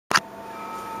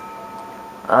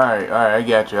Alright, I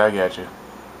got you, I got you.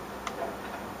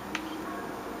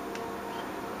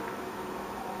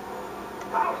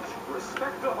 Out!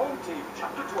 Respect the home team,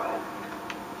 chapter 12.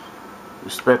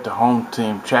 Respect the home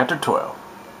team, chapter 12.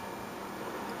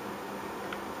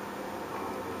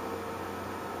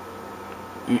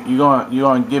 You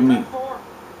gonna get me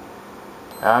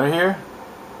out of here?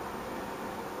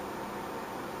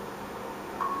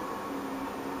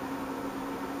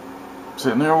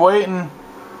 Sitting there waiting.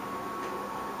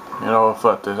 You know,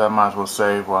 fuck this. I might as well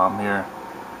save while I'm here.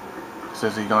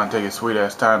 Since he's gonna take his sweet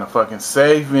ass time to fucking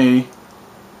save me.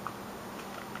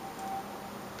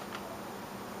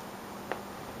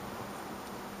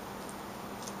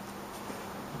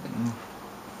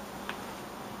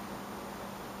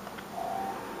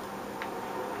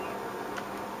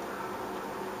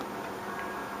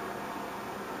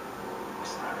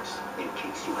 In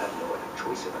case you have no other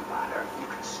choice in the matter, you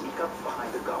can sneak up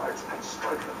behind the guards and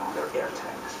strike them on their air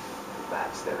tanks.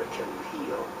 That's their Achilles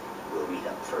heel. We'll meet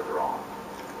up further on.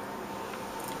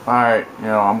 Alright, you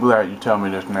know, I'm glad you tell me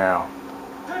this now.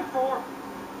 10-4.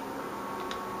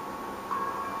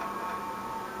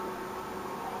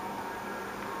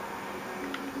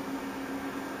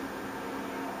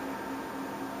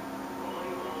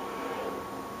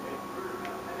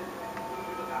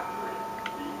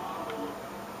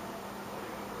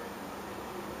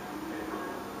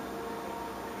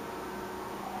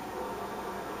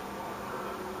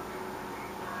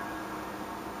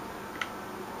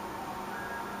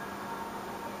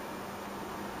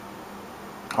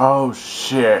 Oh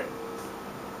shit.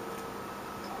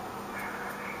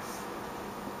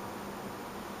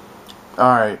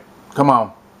 Alright, come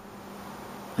on.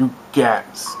 You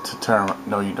got to turn.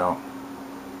 No, you don't.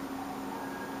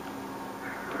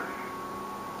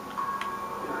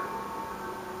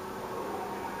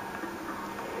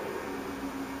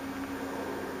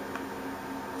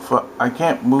 Fuck, I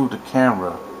can't move the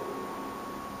camera.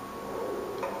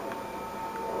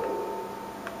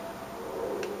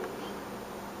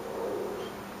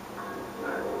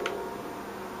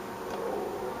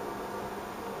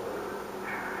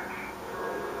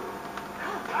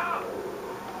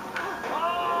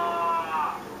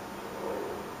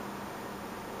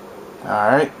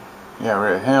 Alright. Yeah,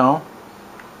 rid of him.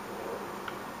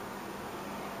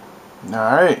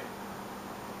 Alright.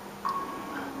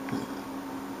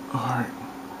 Alright.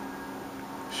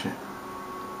 Shit.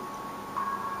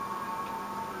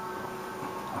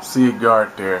 I see a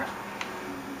guard there.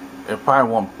 It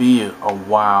probably won't be a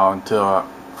while until I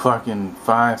fucking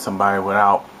find somebody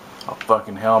without a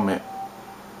fucking helmet.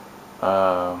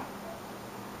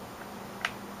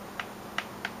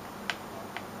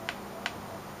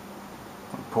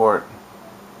 Report.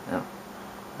 Yeah.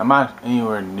 I'm not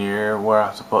anywhere near where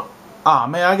I'm supposed. Ah,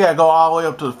 man, I gotta go all the way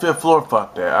up to the 5th floor.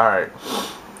 Fuck that. Alright.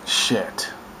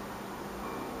 Shit.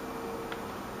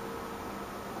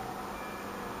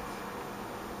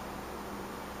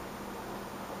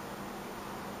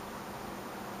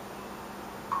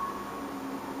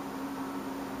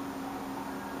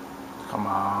 Come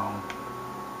on.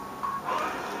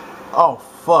 Oh,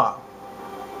 fuck.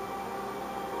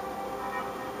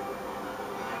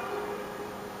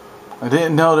 I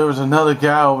didn't know there was another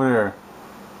guy over there.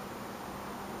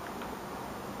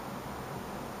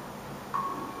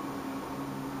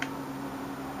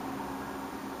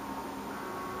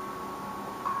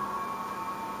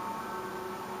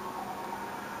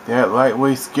 That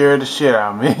lightweight scared the shit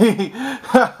out of me.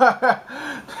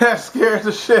 That scared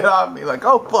the shit out of me. Like,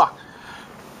 oh fuck.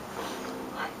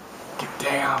 Get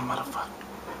down, motherfucker.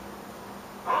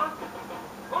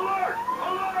 Alert!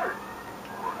 Alert!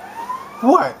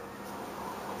 What?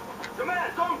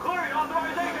 Command, zone clearing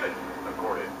authorization!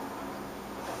 Accorded.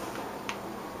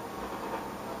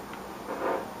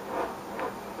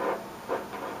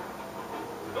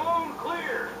 Zone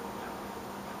clear!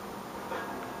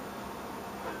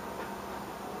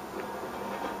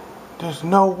 There's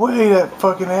no way that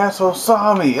fucking asshole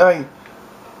saw me. I'm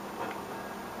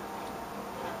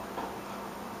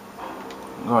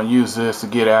gonna use this to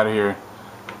get out of here.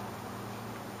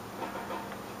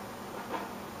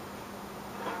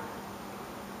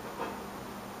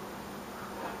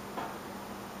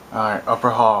 Alright, upper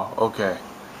hall. Okay.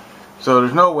 So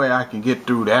there's no way I can get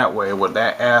through that way with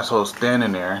that asshole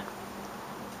standing there.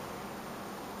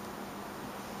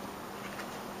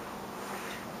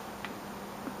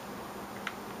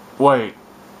 Wait.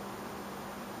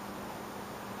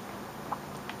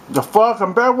 The fuck?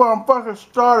 I'm back where I'm fucking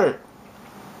started.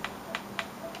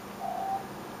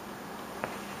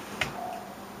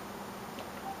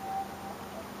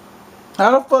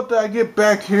 How the fuck did I get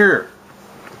back here?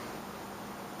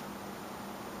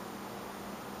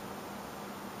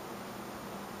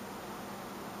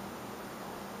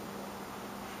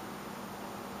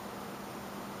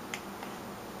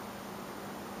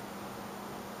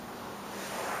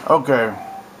 Okay.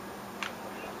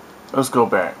 Let's go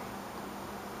back.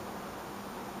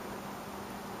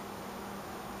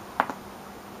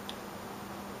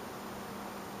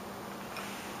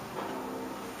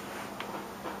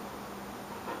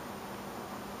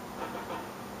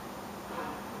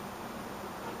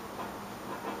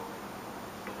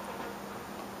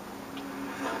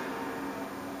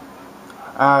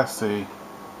 I see.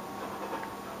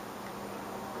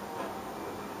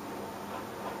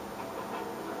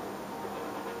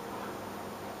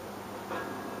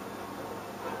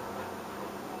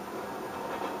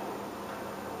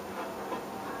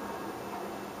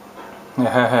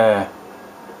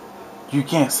 You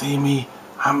can't see me.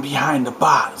 I'm behind the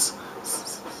box.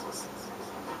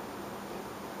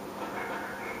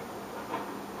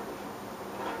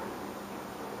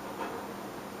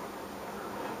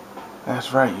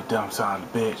 That's right, you dumb son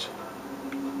of a bitch.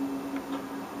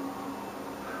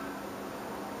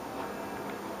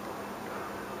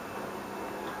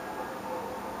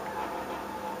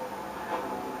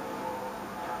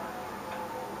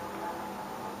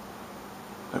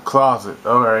 The closet,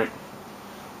 alright.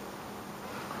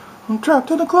 I'm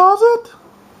trapped in the closet.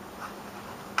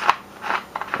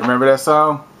 Remember that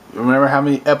song? You remember how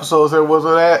many episodes there was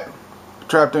of that?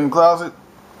 Trapped in the closet?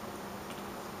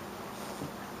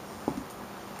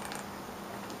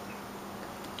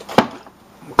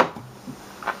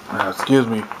 Excuse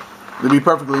me. To be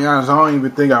perfectly honest, I don't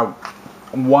even think I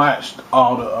watched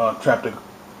all the Trapped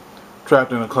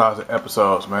in the Closet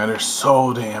episodes, man. There's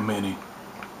so damn many.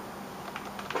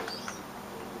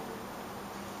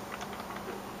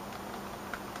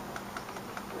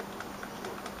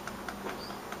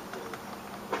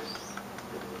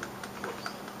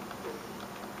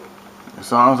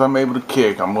 As long as I'm able to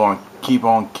kick, I'm going to keep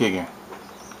on kicking.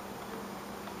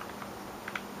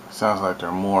 Sounds like there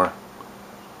are more.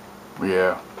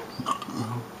 Yeah.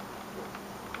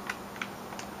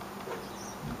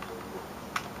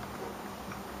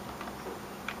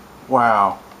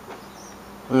 Wow.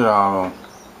 Look at all of them.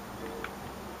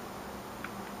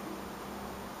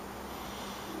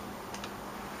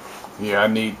 Yeah, I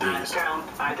need these. Count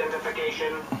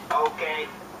identification. Okay.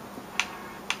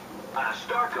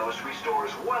 Starkos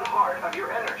restores 1 heart of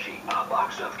your energy. A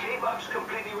box of K-Bucks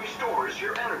completely restores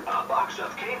your energy. A box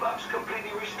of K-Bucks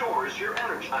completely restores your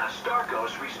energy.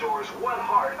 Starkos restores 1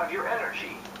 heart of your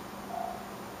energy.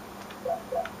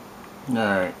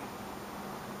 Alright.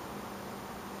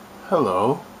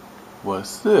 Hello.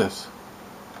 What's this?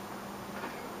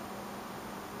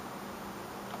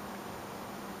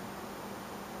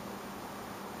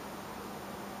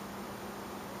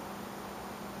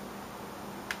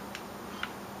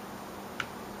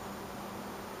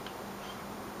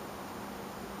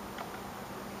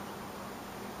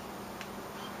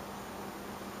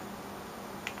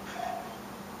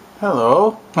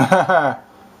 Hello.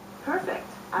 Perfect.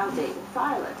 I'll date and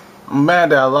file it. I'm mad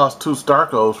that I lost 2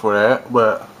 Starkos for that,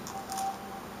 but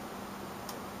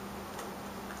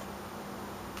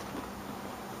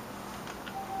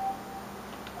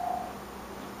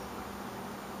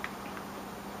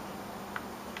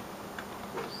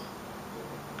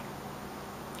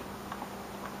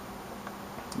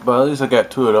at least I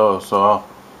got 2 of those, so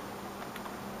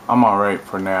I'm alright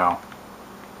for now.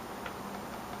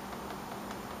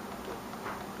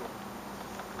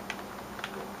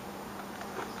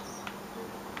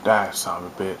 That son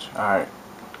of a bitch. Alright.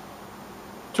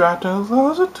 Trapped in the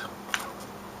closet.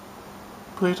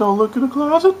 Please don't look in the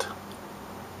closet.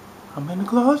 I'm in the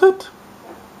closet.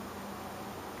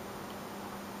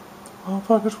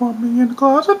 Motherfuckers want me in the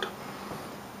closet.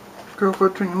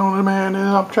 Girlfriend drinking on the man and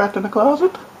I'm trapped in the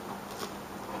closet.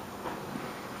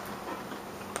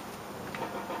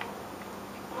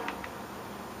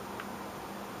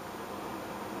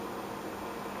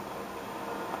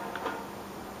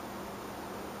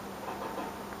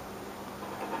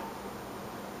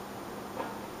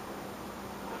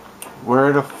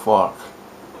 Where the fuck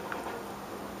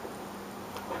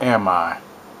am I?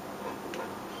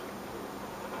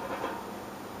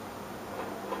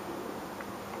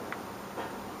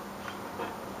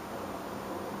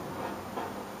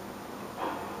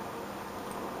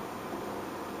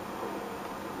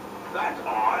 That's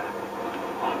odd.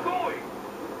 I'm going.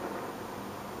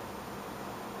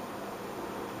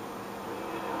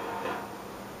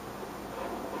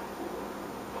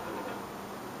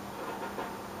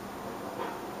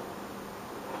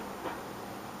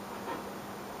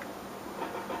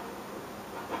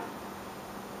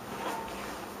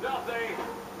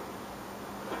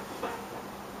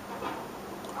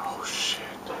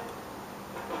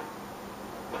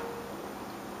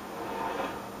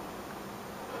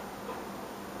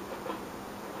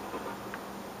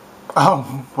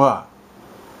 Oh, fuck.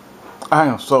 I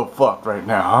am so fucked right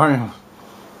now. I am.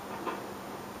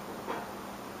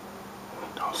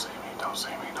 Don't see me, don't see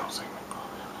me, don't see me.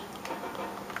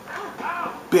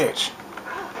 Bitch.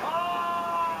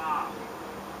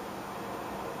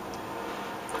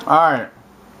 Alright.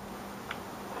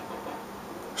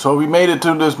 So we made it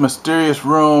to this mysterious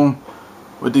room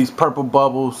with these purple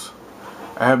bubbles.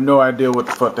 I have no idea what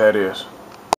the fuck that is.